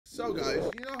So guys,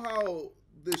 you know how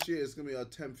this year is gonna be our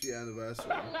 10th year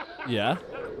anniversary? Yeah.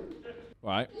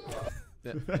 Right.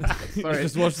 Yeah. Sorry.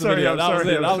 Just watch the video. That was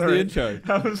it. That was the intro.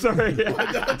 I'm sorry.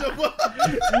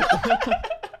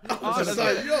 I was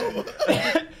like, yo.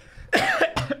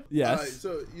 Yes. Right,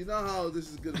 so you know how this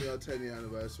is gonna be our 10-year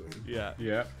anniversary? Yeah.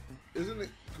 Yeah. Isn't it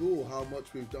cool how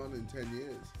much we've done in 10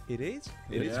 years? It is.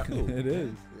 It is cool. It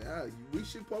is. Yeah, we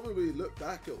should probably look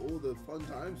back at all the fun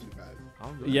times we've had.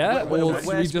 Yeah. Or Where should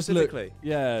we just look? specifically?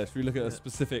 Yeah. Should we look at a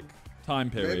specific time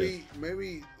period?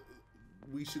 Maybe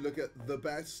we should look at the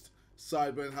best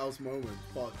Sidemen House moment,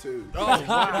 part 2. Oh,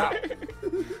 wow.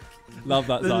 Love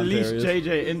that The time least period.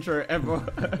 JJ intro ever.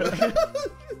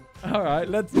 All right.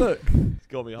 Let's look. It's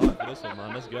got me hyped for this one,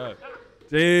 man. Let's go.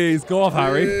 Jeez. Go off,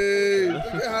 Harry. Hey, look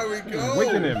at Harry go.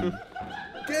 Wicking him.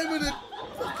 Get him in the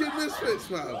fucking misfits,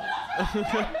 man.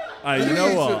 Hey, you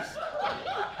know what?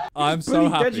 I'm so Fully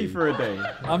happy. Deji for a day.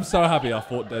 I'm so happy I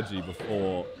fought Deji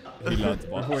before he learned to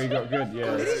box. Before he got good,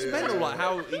 yeah. It is mental, like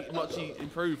how much he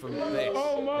improved from this.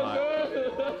 Oh my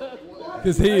god!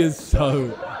 Because he is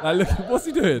so. Like, look, what's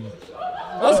he doing?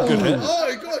 That's a good hit. Oh,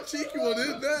 he got a cheeky one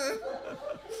in there.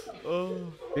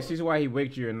 This is why he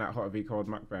wigged you in that hot V cold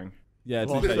mukbang. Yeah,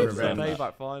 Well, 2K.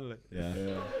 payback finally.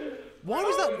 Yeah. Why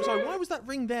was that? Sorry, why was that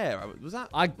ring there? Was that?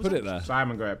 I put it there.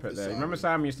 Simon got it put there. Remember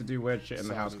Simon used to do weird shit in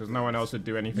the house because no one else would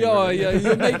do anything Yo, with it. yeah,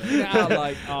 you're making it out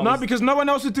like. No, because no one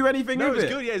else would do anything No, with it's it.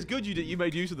 good. Yeah, it's good. You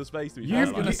made use of the space. To be You- fair, I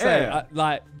was gonna like. say, Yeah.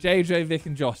 like JJ, Vic,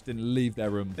 and Josh didn't leave their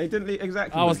room. They didn't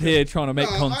exactly. I was here trying to make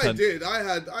No, content. I did. I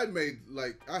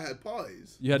had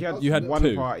parties. You had You had one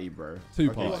two. party, bro. Two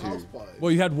Okay, Well, parties. house parties.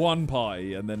 Well, you had one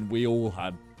party, and then we all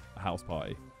had a house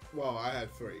party. Well, I had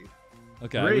 3.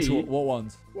 Okay, Three? what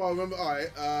ones? Well, remember,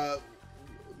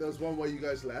 there was one where you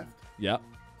guys left. Yeah.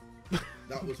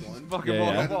 That was one. Fucking Yeah,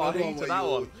 what? yeah. We had What? I another hate where that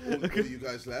one. all you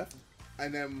guys left.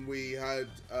 And then we had,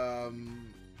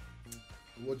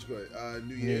 what you call it?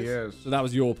 New New Year's. Year's. So that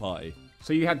was your party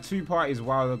So you had 2 parties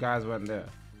while the guys weren't there.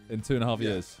 in 2.5 Yeah.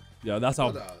 years. Yeah, that's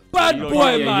our Hold on. bad You got-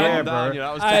 boy, yeah, man. yeah, bro.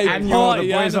 That was Hey, And you're party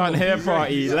the boys aren't animal. here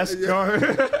party. Let's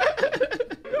go.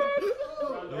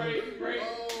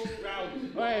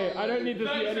 Wait, I don't need to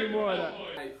see any more of that.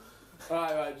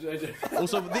 Alright, JJ.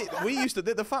 Also, we used to.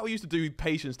 The fact we used to do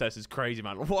patience tests is crazy,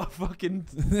 man. What a fucking.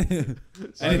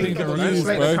 Anything to Don't Don't views,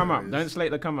 slate the bro. come up. Don't slate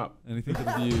the come up. Anything to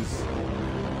the views.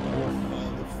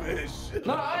 Fish.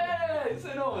 No, hey,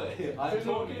 sit on it. I'm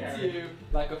talking to you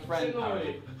like a friend,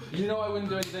 Harry. You know I wouldn't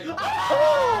do anything.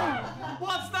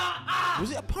 What's that?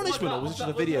 Was it a punishment or was it just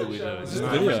a video we were doing? Just No, a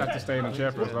I video. just have to stay in the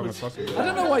chair for as long as possible. I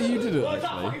don't know why you did it,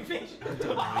 actually. I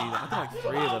did like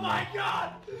 3 of them. Man.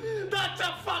 God! That's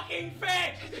a fucking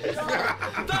fish!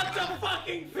 That's a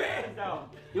fucking fish! No.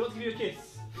 He wants to give you a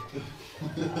kiss.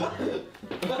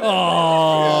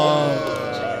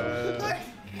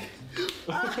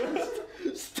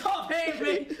 Stop hitting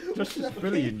me! Just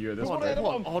bullying you at this What point.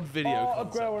 an odd video.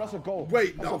 concept. That's a goal.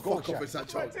 Wait, no, fuck off. It's that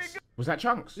Chunks. Was that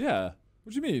Chunks? Yeah.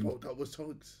 What do you mean? Oh, that was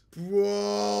Chunks.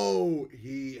 Bro,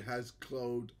 he has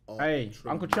cloned up. Hey,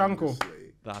 Uncle Chunkle.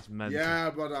 tremendously. That's mental. Yeah,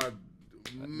 brother.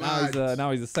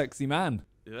 Now he's a sexy man.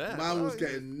 Yeah. Man was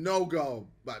getting no go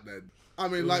back then. I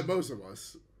mean, like most of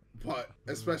us, but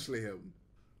especially him.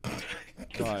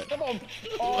 Right. Come on.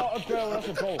 Oh, a girl, that's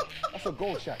a goal. That's a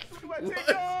goal, Shaq.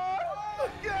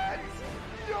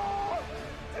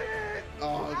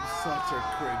 Oh, I'm such a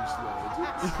cringe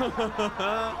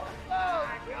lord.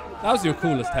 That was your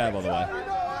coolest hair, by the way.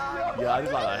 Yeah, I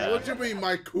did like that hair. What do you mean,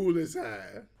 my coolest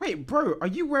hair? Wait, bro, are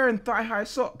you wearing thigh-high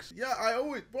socks? Yeah, I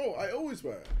always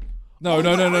wear it. No. I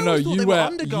always thought You they were wear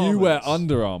undergarments.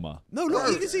 Under Armour. No, look,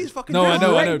 you can see his fucking. No, I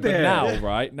know. leg But there. now,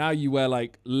 right? Now you wear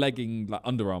like legging, like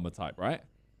Under Armour type, right?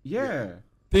 Yeah.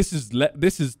 This is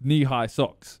knee-high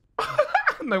socks.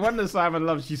 No wonder Simon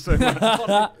loves you so much.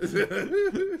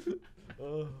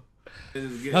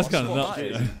 That's kind of nuts. that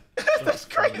You is. know? That's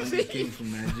When crazy. they came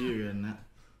from Nigeria and that.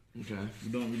 Okay.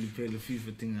 We don't really play the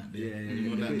FIFA thing out there. Yeah,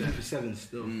 you know that. For 7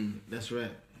 still. That's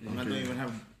right. And I don't even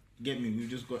have. Get me? We've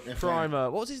just got F1. Prime.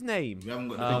 What was his name? We haven't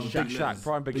got the Big Shaq.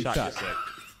 Prime Big Shaq. Shaq. That's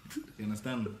it. You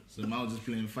understand? So now just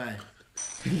playing 5.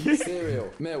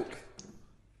 Cereal. Milk.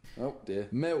 Oh dear.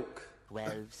 Milk.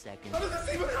 12 seconds.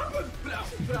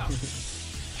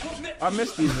 I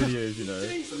miss these videos, you know.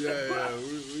 Yeah,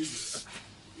 we're just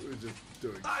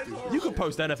doing stupid You could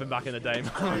post anything back in the day,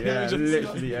 man. Yeah, Just-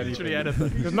 literally Literally anything. anything.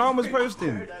 Because no one was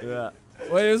posting. Yeah.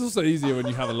 Well, it was also easier when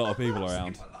you have a lot of people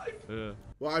around. Yeah.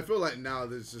 Well, I feel like now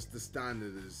there's just the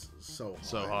standard is so high.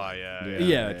 So high, yeah.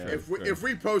 Yeah, true. If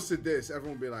we posted this,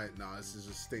 everyone would be like, nah, this is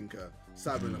a stinker.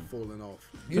 Sidemen are falling off.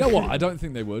 You know what? I don't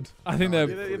think they would. I think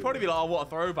they're. You'd probably be like, oh, what a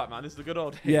throwback, man. This is the good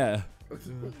old days. Yeah.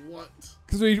 What?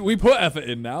 Because we put effort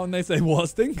in now, and they say, what a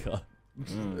stinker.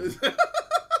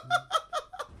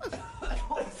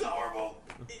 It's horrible.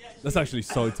 That's actually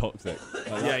so toxic.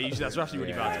 Like, Yeah, that's actually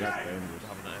really bad.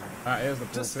 Alright, here's the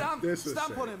Just pulpit.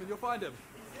 stamp on him and you'll find him.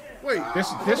 Wait.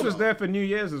 This was there for New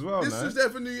Year's as well, This no? was there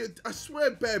for New Year. I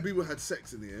swear bare people had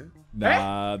sex in here.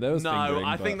 nah, there was No, fingering,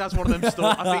 I but- think that's one of them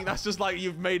stories. I think that's just like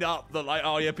you've made up that like,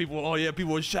 people were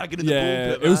shagging in the Yeah,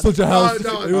 pulpit. it was man. such a house.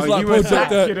 No, it was Oh, like you were Project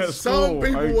that kid X. at Some school.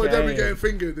 people were never Okay. getting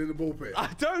fingered in the pulpit. I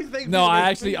don't think. No, people I get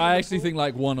actually fingered in think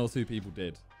like 1 or 2 people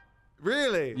did. the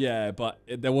Really? Yeah, but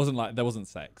there wasn't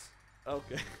sex.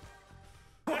 Okay.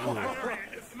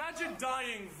 Imagine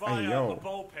dying via yo. a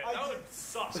ball pit. That would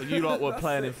suck. So you lot were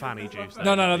playing in fanny juice. Then.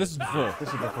 No, this is before. This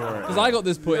is before it. Because I got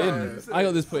this put in. I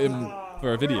got this put in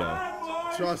for a video.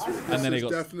 Trust me, this And then it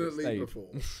was got definitely saved. before.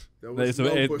 There was So no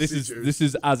this procedure.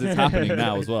 is as it's happening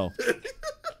now as well.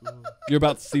 You're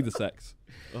about to see the sex.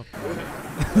 The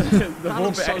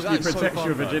pulpit so- actually that's so protects fun,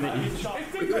 your though. virginity. It's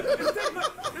Diglett!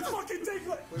 It's fucking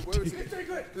Diglett! Wait, where was it? It's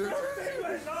Diglett! It's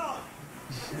Diglett! Ah!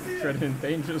 Treading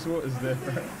dangerous waters there.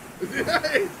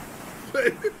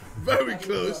 Very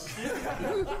close.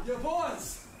 Your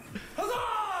boys!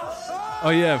 Huzzah! Oh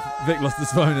yeah, Vic lost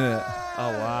his phone in it.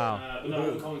 Oh wow.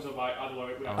 No comments about either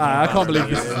way. I can't believe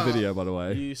this is a video, by the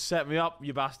way. You set me up,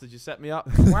 you bastard. You set me up.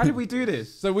 Why did we do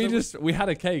this? So we had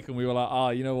a cake and we were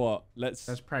like, you know what?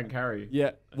 Let's prank Harry.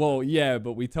 Yeah. Well, yeah,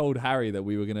 but we told Harry that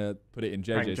we were gonna put it in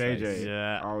Prank JJ's JJ. face.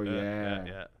 Yeah. Oh,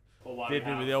 yeah. Did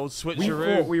me with the old We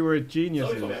switcheroo. thought we were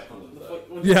geniuses.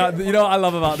 Yeah, you know what I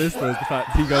love about this though is the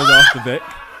fact he goes after Vic.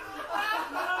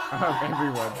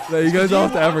 Everyone. So he goes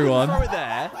after everyone. Throw it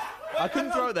there. I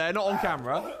couldn't throw it there, not on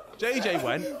camera. JJ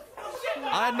went.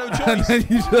 I had no And choice. then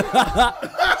you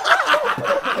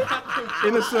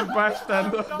Innocent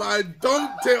bystander. I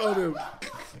dunked it on him.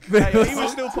 Hey, he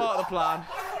was still part of the plan.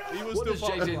 He was What still does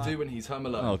part of the JJ plan. do when he's home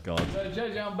alone? Oh god.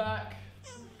 JJ, I'm back.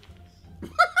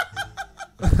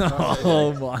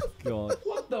 Oh my god.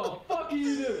 What the fuck are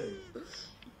you doing?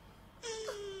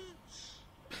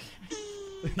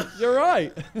 You're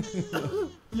right.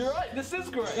 You're right, this is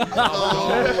great. Oh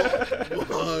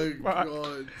my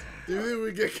god. Do you think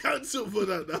we get cancelled for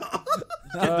that now?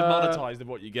 Get demonetized of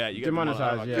what you get. You get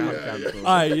Demonetized, yeah. Yeah. Cancelled.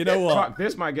 Alright, you know what? Fuck,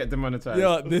 this might get demonetized.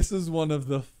 Yeah, this is one of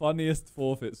the funniest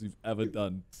forfeits we've ever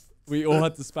done. We all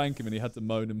had to spank him and he had to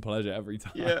moan in pleasure every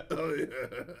time. Yeah. Oh yeah.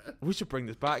 We should bring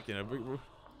this back, you know.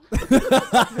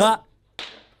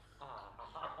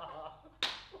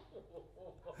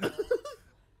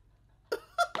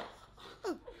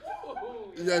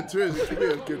 Yeah, true. It could be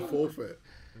a good forfeit.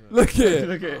 Look here.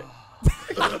 Look at it.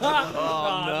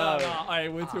 No. Hey,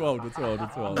 we're too old.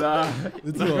 Nah.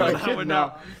 It's He's all got a right. kid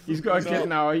now. He's got a kid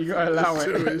now. You gotta allow It's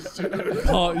true, it. it's true.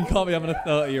 You can't be having a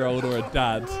 30-year-old or a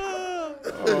dad.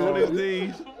 What is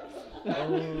these?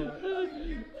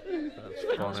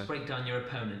 Let's break down your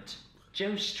opponent.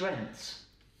 Joe's strengths.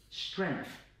 Strength.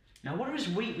 Now, what are his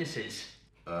weaknesses?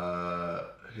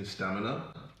 His stamina,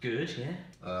 Good, yeah.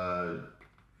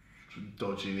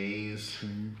 dodgy knees,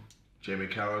 Jamie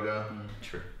Carragher,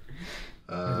 True.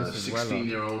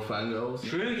 16-year-old fangirls.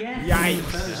 True, yeah. Yikes.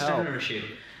 First stamina issue.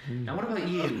 Now, what about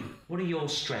you? What are your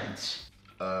strengths?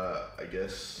 I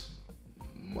guess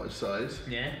my size,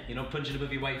 Yeah, you're not punching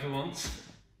above your weight for once.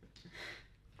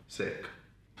 sick.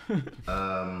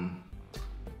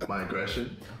 My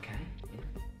aggression, Okay.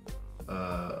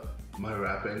 my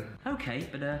rapping. Okay,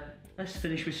 but let's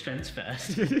finish with strengths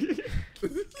first.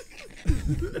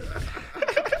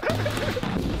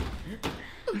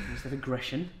 Instead of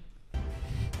aggression.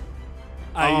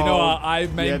 Hey, you know what? I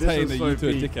this maintain is that so you two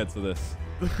are peak. dickheads for this.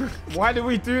 Why did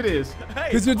we do this?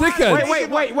 Because you're dickheads.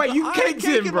 Wait, you I kicked had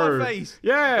cake him, in my bro. face.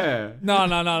 Yeah. No.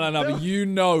 But you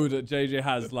know that JJ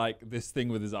has like this thing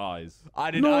with his eyes.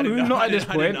 I didn't. No, I didn't, not I at this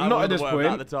didn't- I point, didn't- I not at wasn't this aware of that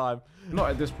point. at the time. Not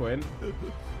at this point.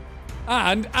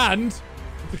 And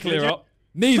to clear up,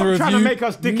 neither trying of to you, make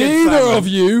us dickheads, neither Simon. of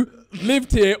you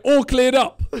lived here or cleared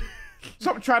up.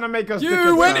 Stop trying to make us. You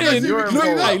dickheads, went Simon. in. You're Look,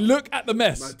 involved. hey, look at the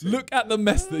mess. Look at the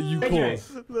mess that you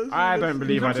caused. I don't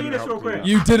believe I didn't help you.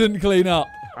 You didn't clean up.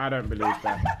 I don't believe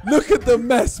that. Look at the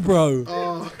mess, bro.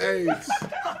 Oh, AIDS.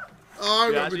 Oh, I Yeah,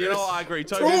 remember actually, you this. know what? I agree.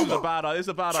 Toby, this is a Trauma. bad idea. It's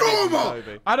a bad idea. from Trauma.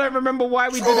 Toby. I don't remember why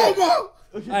we did it. Trauma!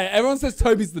 Hey, everyone says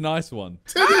Toby's the nice one.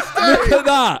 To this Look day, at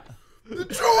that. the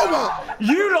trauma!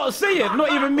 You lot see it,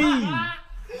 not even me.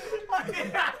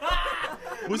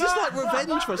 Was this like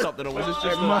revenge for something, or was this just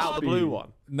It an must out of the be. blue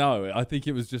one? No, I think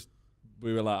it was just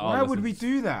we were like, oh, Why would listen. we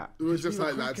do that? It was just You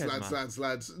were like, lads, crackheads,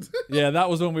 lads. Yeah, that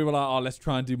was when we were like, oh, let's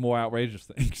try and do more outrageous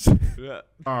things. Yeah.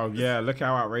 Oh yeah, look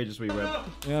how outrageous we went.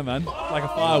 Yeah, man, like a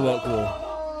firework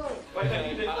war.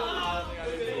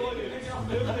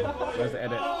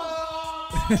 to edit.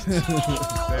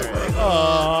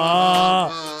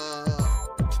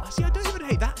 See, I don't even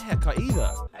hate that haircut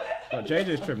either. But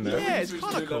JJ's trim there. Yeah, it's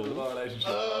kind of cool.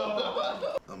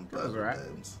 I'm bad That was with right.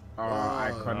 names. Oh,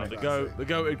 iconic. The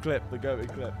goated clip. The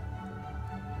goated clip.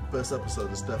 First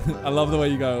episode is definitely. I love the way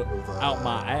you go with, out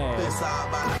my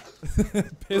ass.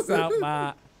 Piss out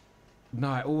my.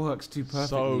 No, it all works too perfectly.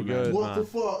 So good, man. What the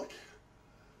fuck?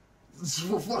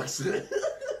 For fuck's sake.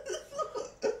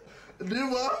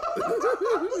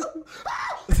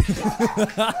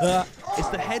 It's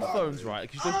the headphones, right?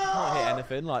 Because you can't hear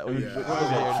anything. Like, or you just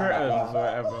Trittons or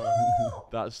whatever.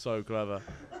 That's so clever.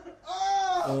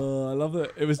 I love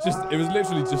it. It was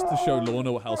literally just to show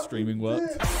Lorna how streaming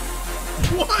works.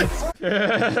 What?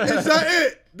 Is that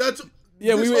it? That's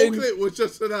yeah. This We were whole in. clip was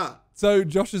just for that. So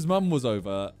Josh's mum was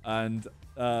over, and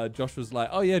Josh was like,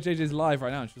 "Oh yeah, JJ's live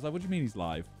right now." And she was like, "What do you mean he's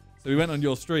live?" So we went on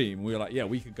your stream. And we were like, "Yeah,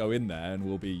 we could go in there and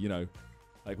we'll be, you know,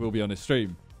 like we'll be on his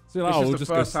stream." So we're like, This we'll is the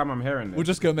just first go, time I'm hearing this. we'll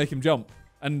just go make him jump,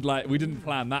 and like we didn't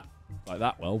plan that like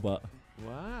that well, but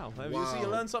Wow. Maybe you see you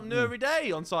learn something new every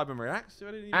day on Sidemen Reacts.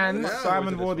 And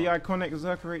Simon wore the iconic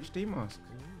Zerka HD mask.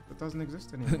 It doesn't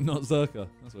exist anymore. not Zerka.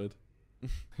 That's weird.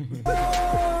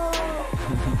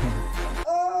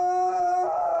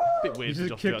 Bit weird. You to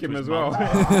just do that kick to him his as mum.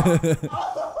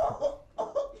 well.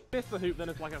 Miss the hoop, then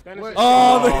it's like a.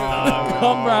 Oh, the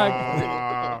cum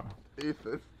rag.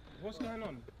 Ethan, What's going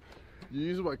on? you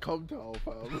use my cum towel,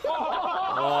 fam.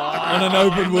 On an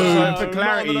open wound. For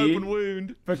clarity, Not an open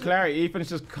wound. for clarity, Ethan's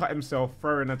just cut himself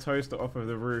throwing a toaster off of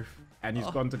the roof, and he's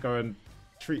gone to go and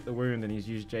treat the wound, and he's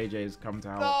used JJ's cum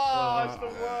towel. That's the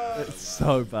worst. It's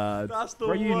so bad. That's the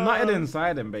Bro, worst. you nutted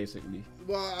inside him, basically.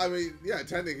 Well, I mean, yeah,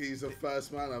 technically he's the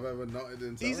first man I've ever knotted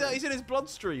inside. He's in his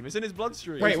bloodstream. It's in his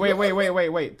bloodstream.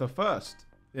 Wait. The first.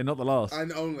 Yeah, not the last.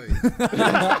 And only.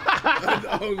 And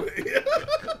only.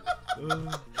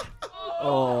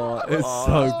 Oh, it's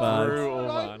so bad. Brutal,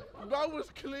 man. Man was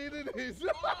cleaning his.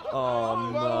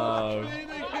 Oh no.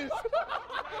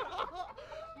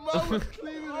 Man was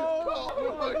cleaning his cock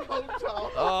with my cum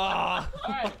towel.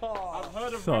 I've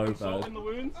heard of So rapid salt bad. in the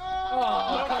wounds.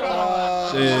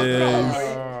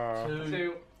 Jeez.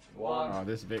 2, 1. Oh,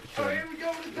 this victim.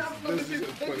 This is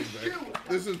bully big.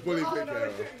 This is bully big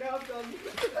hero.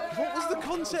 What was the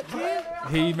concept here?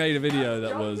 He made a video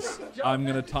that was, I'm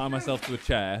going to tie myself to a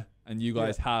chair, and you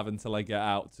guys have until I get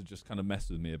out to just kind of mess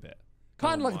with me a bit.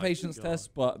 Kind of like a patience test,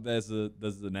 but there's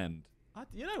an end.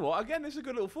 You know what? Again, this is a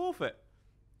good little forfeit.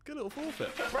 Good little forfeit.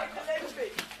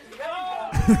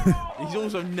 He's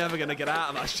also never going to get out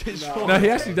of that shit. No, he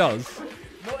actually does.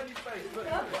 Not in his face. Look.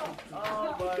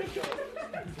 Oh my god.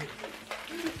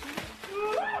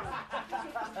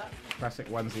 Classic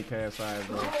onesie KSI,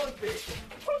 bro.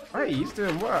 Hey, he's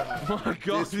doing work. Oh my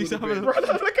god, This he's would've having a... been-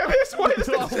 Look at this. What is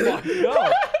Oh this? my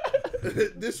god.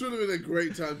 This would have been a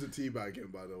great time to teabag him,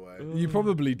 by the way. You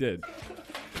probably did.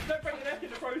 Don't break your neck in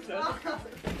the process.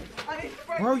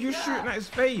 Bro, you're shooting at his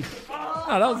face. Oh,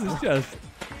 that was his chest.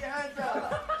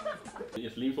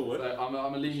 Just lean forward. So I'm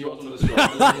gonna lean you onto the straw.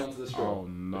 I'm gonna lean you onto the straw. Oh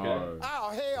no. Okay. Oh,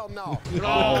 hell no.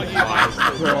 Oh, you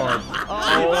bastard. God.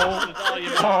 Oh, you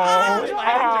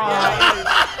bastard.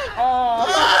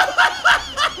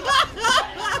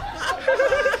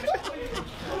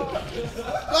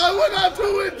 I went out the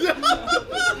window!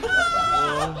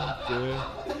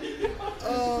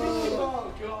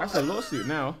 That's a lawsuit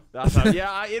now. That's a,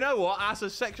 yeah, you know what? That's a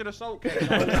sexual assault case.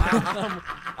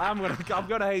 I'm gonna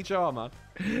HR, man.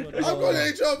 I'm going to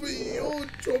HR for your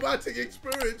traumatic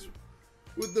experience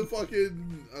with the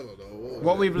fucking, I don't know.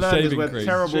 What we've learned is Shaving we're cream.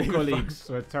 terrible Shaving colleagues.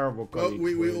 We're terrible Well,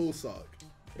 colleagues. we all suck.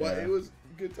 But Yeah. it was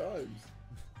good times.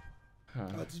 Huh.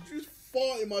 Oh, did you just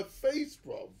fart in my face,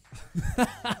 bro?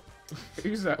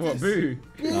 Who's that? What, Boo?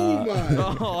 Boo, man.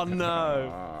 Oh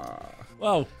no.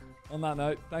 Well, on that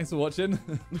note, thanks for watching.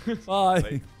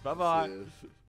 Bye. Bye bye. Cheers.